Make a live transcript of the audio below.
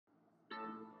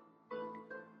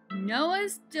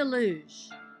Noah's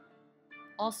Deluge,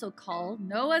 also called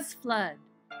Noah's Flood,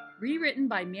 rewritten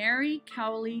by Mary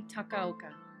Cowley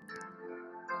Takaoka.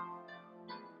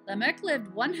 Lamech lived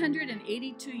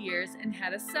 182 years and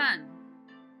had a son,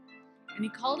 and he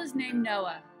called his name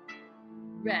Noah,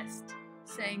 rest,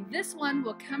 saying, "This one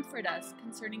will comfort us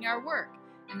concerning our work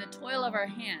and the toil of our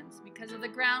hands, because of the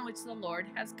ground which the Lord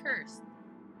has cursed."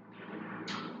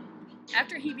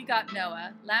 After he begot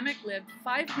Noah, Lamech lived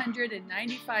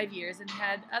 595 years and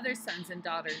had other sons and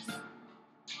daughters.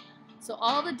 So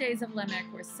all the days of Lamech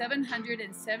were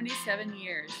 777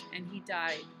 years, and he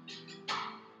died.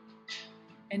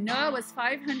 And Noah was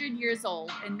 500 years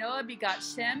old, and Noah begot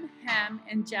Shem, Ham,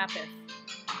 and Japheth.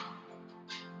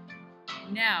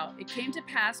 Now it came to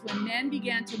pass when men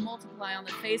began to multiply on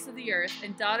the face of the earth,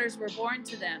 and daughters were born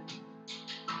to them,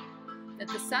 that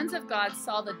the sons of God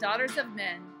saw the daughters of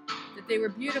men, that they were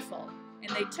beautiful, and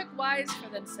they took wives for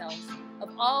themselves of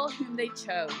all whom they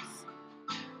chose.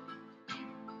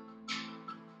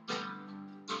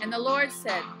 And the Lord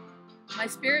said, "My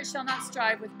spirit shall not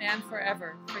strive with man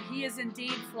forever, for he is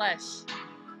indeed flesh,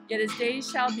 yet his days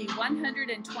shall be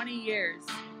 120 years.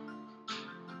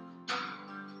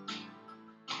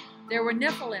 There were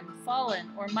Nephilim,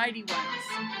 fallen or mighty ones,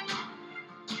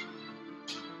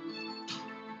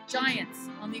 giants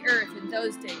on the earth in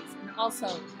those days, and also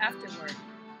afterward.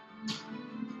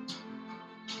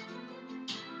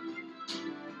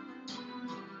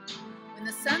 When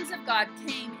the sons of God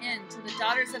came in to the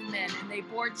daughters of men, and they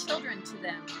bore children to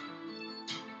them,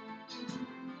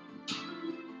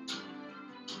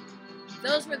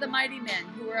 those were the mighty men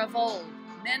who were of old,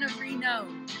 men of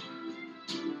renown.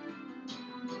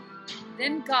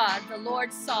 Then God, the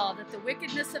Lord, saw that the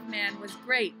wickedness of man was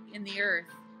great in the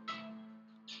earth,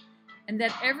 and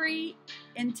that every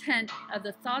intent of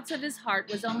the thoughts of his heart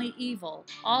was only evil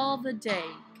all the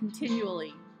day,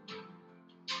 continually.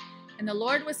 And the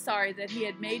Lord was sorry that he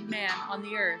had made man on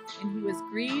the earth, and he was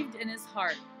grieved in his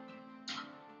heart.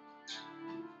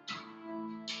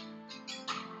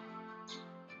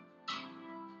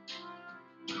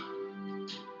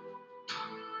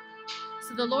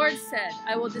 So the Lord said,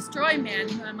 "I will destroy man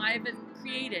whom I have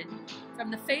created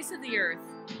from the face of the earth,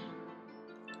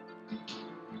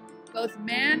 both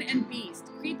man and beast,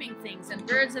 creeping things and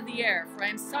birds of the air, for I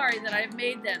am sorry that I have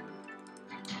made them."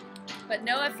 But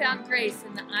Noah found grace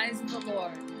in the eyes of the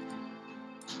Lord.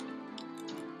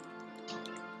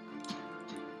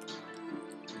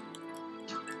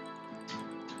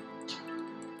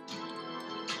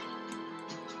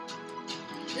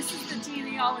 This is the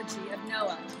genealogy of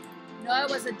Noah. Noah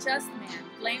was a just man,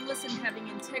 blameless and having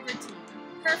integrity,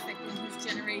 perfect in his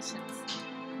generations.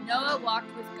 Noah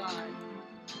walked with God.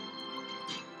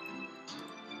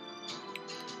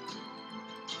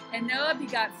 And Noah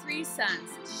begot 3 sons,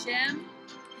 Shem,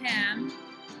 Ham,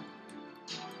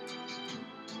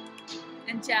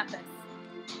 and Japheth.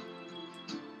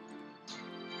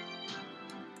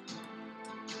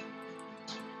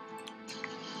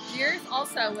 The earth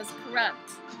also was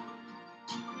corrupt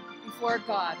before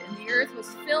God, and the earth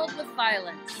was filled with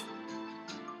violence.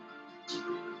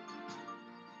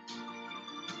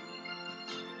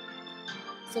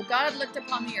 So God looked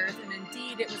upon the earth, and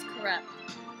indeed it was corrupt,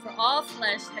 for all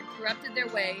flesh had corrupted their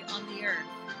way on the earth.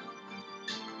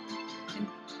 And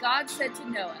God said to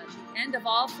Noah, "The end of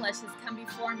all flesh has come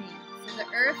before me, for the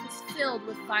earth is filled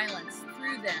with violence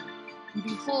through them, and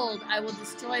behold, I will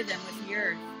destroy them with the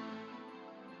earth.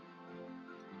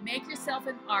 Make yourself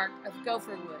an ark of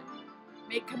gopher wood.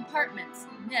 Make compartments,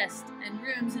 nests, and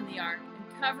rooms in the ark,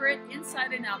 and cover it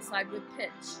inside and outside with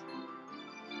pitch."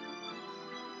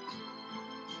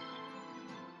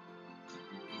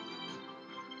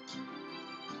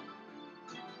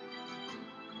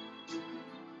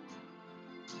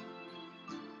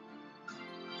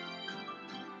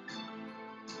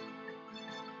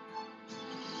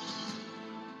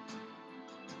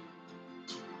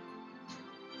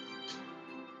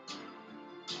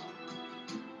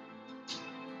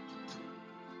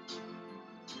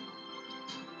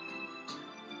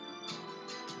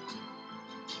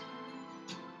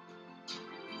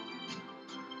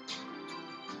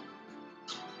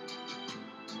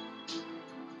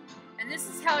 This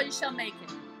is how you shall make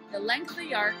it. The length of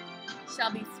the ark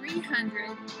shall be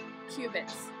 300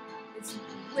 cubits, its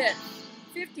width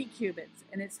 50 cubits,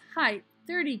 and its height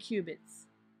 30 cubits.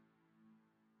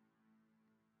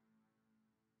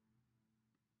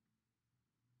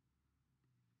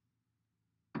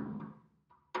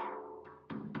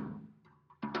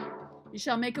 You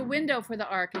shall make a window for the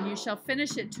ark, and you shall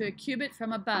finish it to a cubit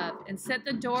from above, and set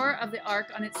the door of the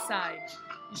ark on its side.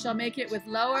 You shall make it with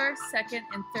lower, second,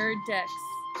 and third decks.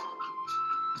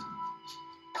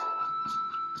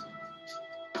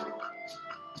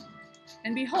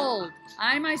 And behold,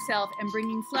 I myself am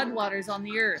bringing floodwaters on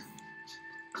the earth,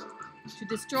 to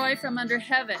destroy from under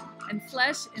heaven, and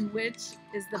flesh in which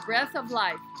is the breath of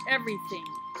life, everything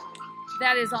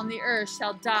that is on the earth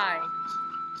shall die.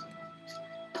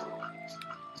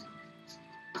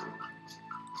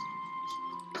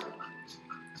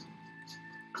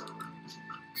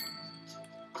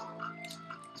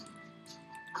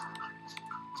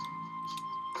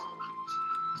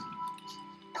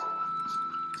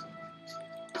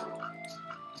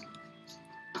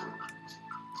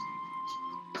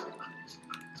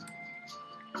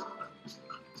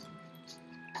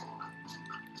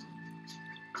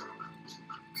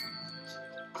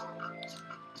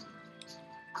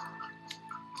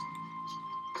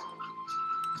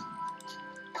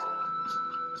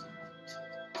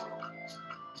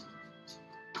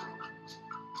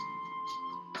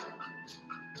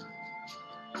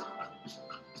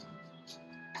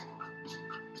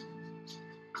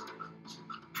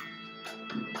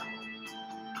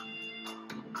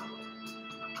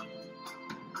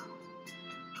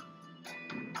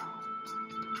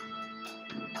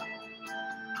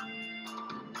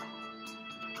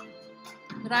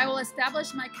 But I will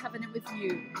establish my covenant with you,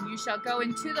 and you shall go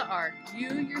into the ark, you,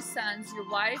 your sons, your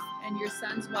wife, and your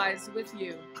sons' wives with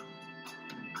you.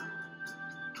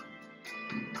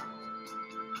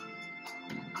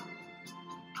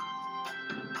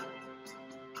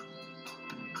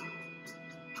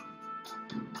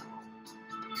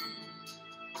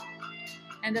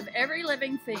 And of every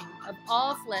living thing, of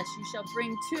all flesh, you shall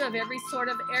bring 2 of every sort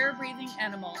of air-breathing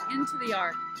animal into the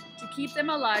ark, to keep them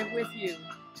alive with you.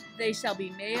 They shall be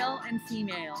male and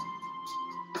female.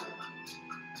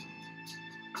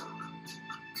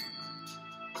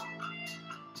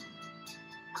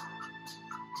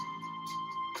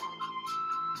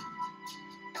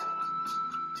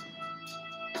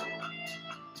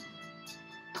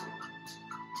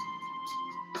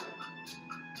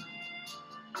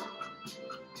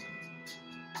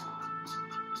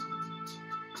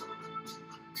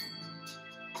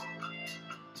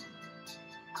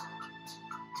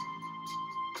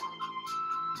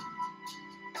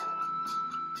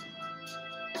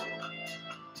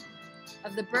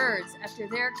 Of the birds after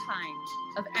their kind,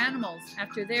 of animals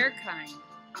after their kind.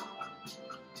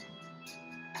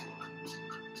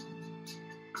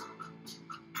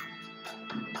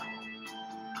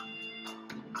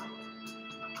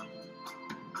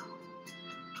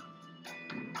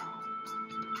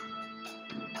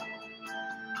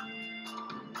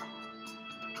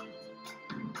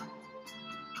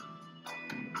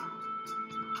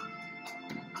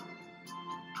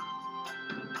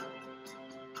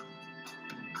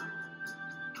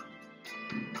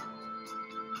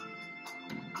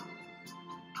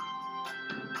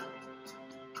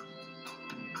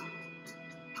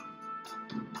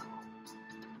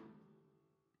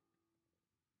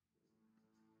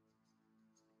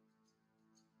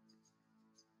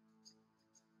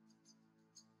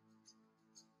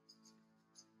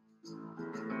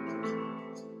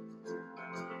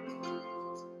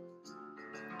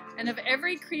 And of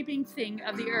every creeping thing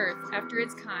of the earth after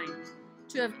its kind,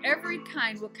 2 of every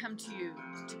kind will come to you,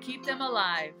 to keep them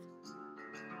alive.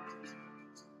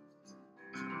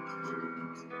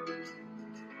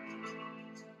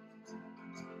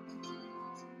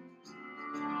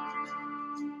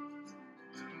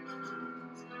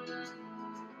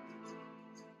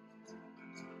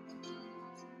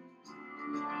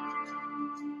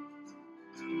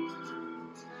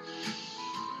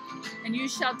 And you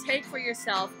shall take for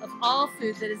yourself of all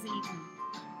food that is eaten,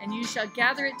 and you shall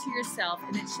gather it to yourself,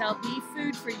 and it shall be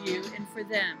food for you and for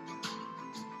them.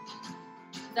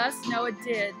 Thus Noah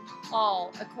did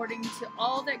all according to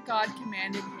all that God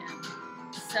commanded him.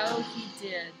 So he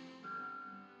did.